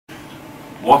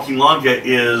Walking Langkah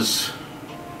is,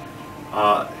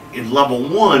 in level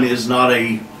 1, is not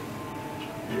a,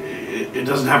 it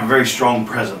doesn't have a very strong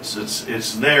presence.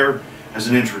 It's there as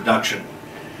an introduction.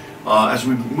 As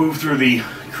we move through the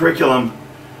curriculum,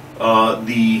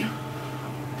 the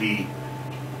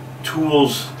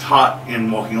tools taught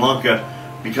in Walking Langkah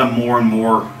become more and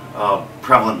more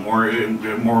prevalent, more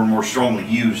and more strongly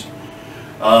used.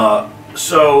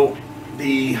 So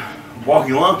the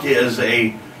Walking Langkah is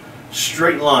a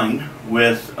straight line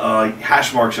with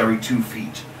hash marks every 2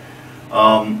 feet.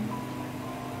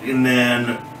 And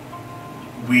then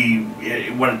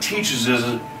what it teaches is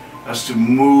us to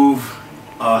move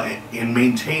and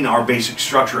maintain our basic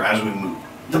structure as we move.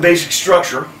 The basic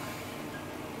structure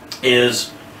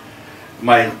is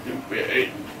the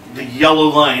yellow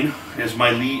line is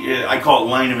my lead. I call it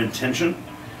line of intention.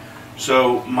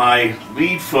 So my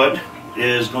lead foot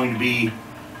is going to be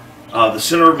the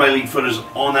center of my lead foot is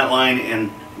on that line,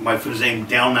 and my foot is aimed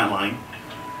down that line.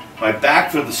 My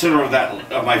back foot, the center of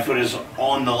my foot is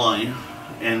on the line,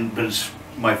 but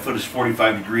my foot is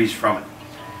 45 degrees from it.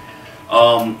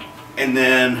 And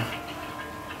then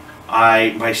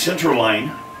my center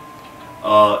line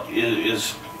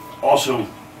is also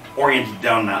oriented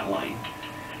down that line.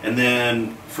 And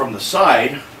then from the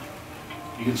side,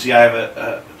 you can see I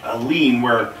have a lean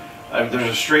where there's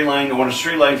a straight line. I want a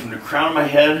straight line from the crown of my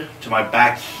head to my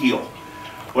back heel.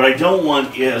 What I don't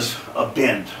want is a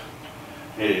bend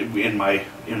in my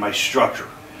structure.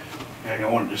 I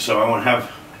want to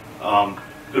have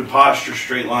good posture,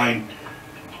 straight line,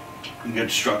 and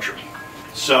good structure.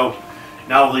 So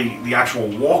now the actual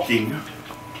walking,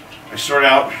 I start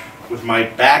out with my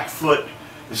back foot,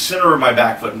 the center of my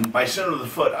back foot. And by center of the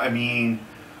foot, I mean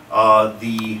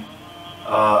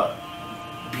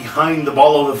behind the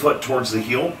ball of the foot towards the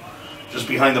heel. Just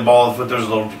behind the ball of the foot, there's a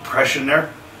little depression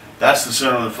there. That's the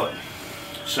center of the foot.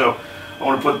 So I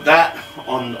want to put that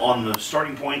on the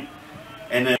starting point,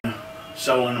 and then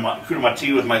settle into my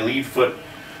Kutamati with my lead foot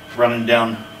running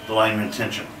down the line of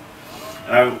intention.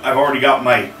 And I've already got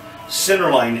my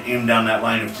center line aimed down that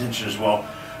line of intention as well.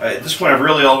 At this point, I've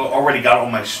really already got all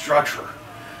my structure.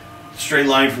 Straight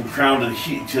line from crown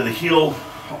to the heel,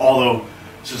 although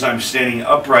since I'm standing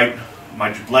upright,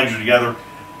 my legs are together,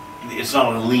 it's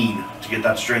not a lean to get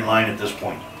that straight line at this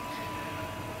point.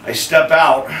 I step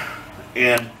out,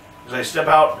 and as I step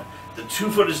out, the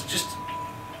 2 foot is just,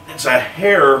 it's a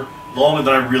hair longer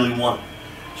than I really want.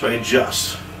 So I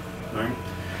adjust. Right?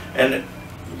 And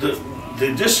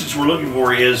the distance we're looking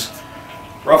for is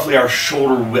roughly our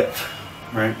shoulder width,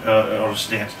 right, on a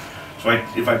stance. So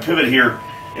if I pivot here,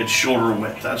 it's shoulder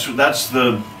width. That's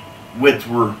the width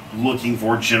we're looking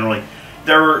for generally.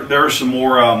 There are some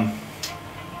more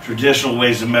traditional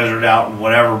ways to measure it out and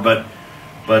whatever, but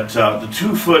the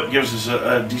 2 foot gives us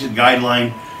a decent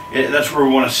guideline. That's where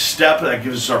we want to step. That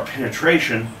gives us our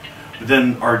penetration. But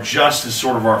then our adjust is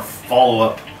sort of our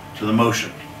follow-up to the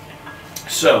motion.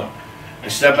 So I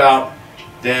step out,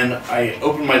 then I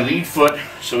open my lead foot,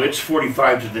 so it's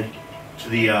 45 to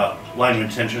the line of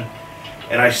intention,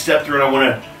 and I step through, and I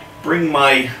want to bring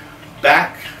my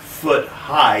back foot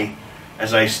high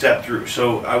as I step through.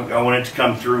 So I want it to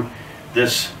come through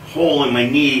this hole in my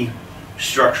knee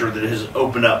structure that has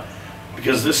opened up,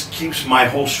 because this keeps my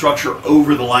whole structure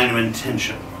over the line of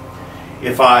intention.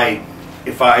 If I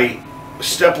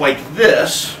step like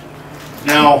this,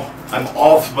 now I'm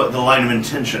off the line of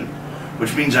intention,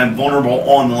 which means I'm vulnerable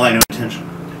on the line of intention.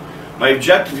 My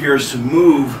objective here is to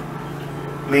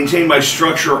maintain my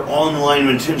structure on the line of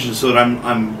intention so that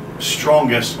I'm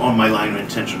strongest on my line of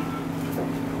intention.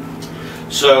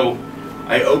 So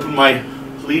I open my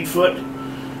lead foot,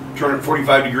 turn it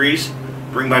 45 degrees,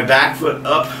 bring my back foot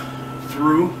up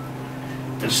through,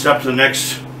 and step to the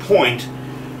next point,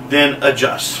 then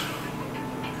adjust.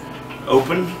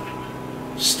 Open,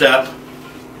 step,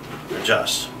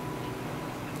 adjust.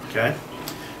 Okay?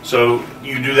 So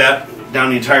you do that down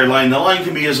the entire line. The line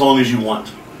can be as long as you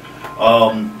want.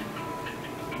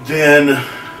 Then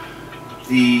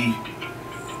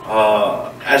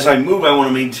as I move, I want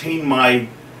to maintain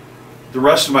the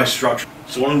rest of my structure.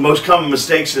 So one of the most common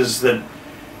mistakes is that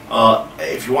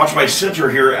if you watch my center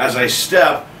here, as I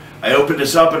step, I open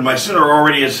this up and my center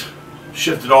already is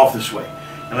shifted off this way.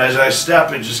 And as I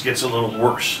step, it just gets a little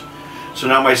worse. So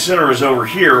now my center is over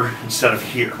here instead of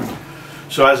here.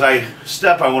 So as I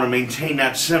step, I want to maintain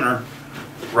that center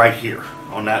right here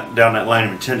on down that line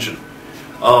of intention.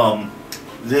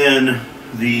 Then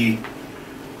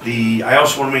I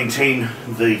also want to maintain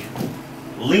the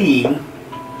lean,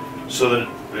 so that,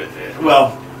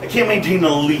 well, I can't maintain the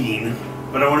lean,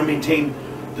 but I want to maintain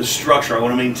the structure. I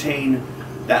want to maintain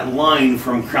that line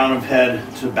from crown of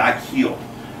head to back heel.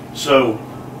 So,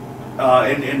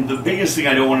 and the biggest thing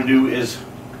I don't want to do is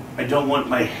I don't want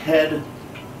my head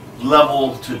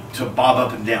level to bob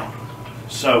up and down.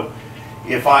 So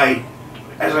if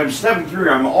as I'm stepping through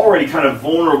here, I'm already kind of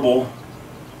vulnerable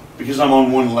because I'm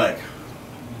on one leg.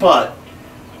 But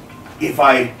if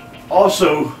I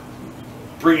also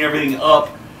bring everything up,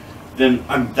 then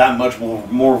I'm that much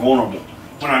more vulnerable.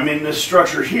 When I'm in this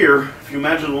structure here, if you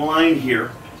imagine the line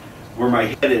here where my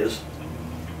head is,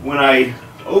 when I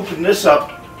open this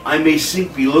up, I may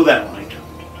sink below that line.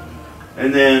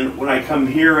 And then when I come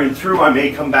here and through, I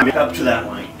may come back up to that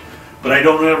line. But I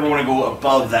don't ever want to go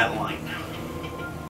above that line.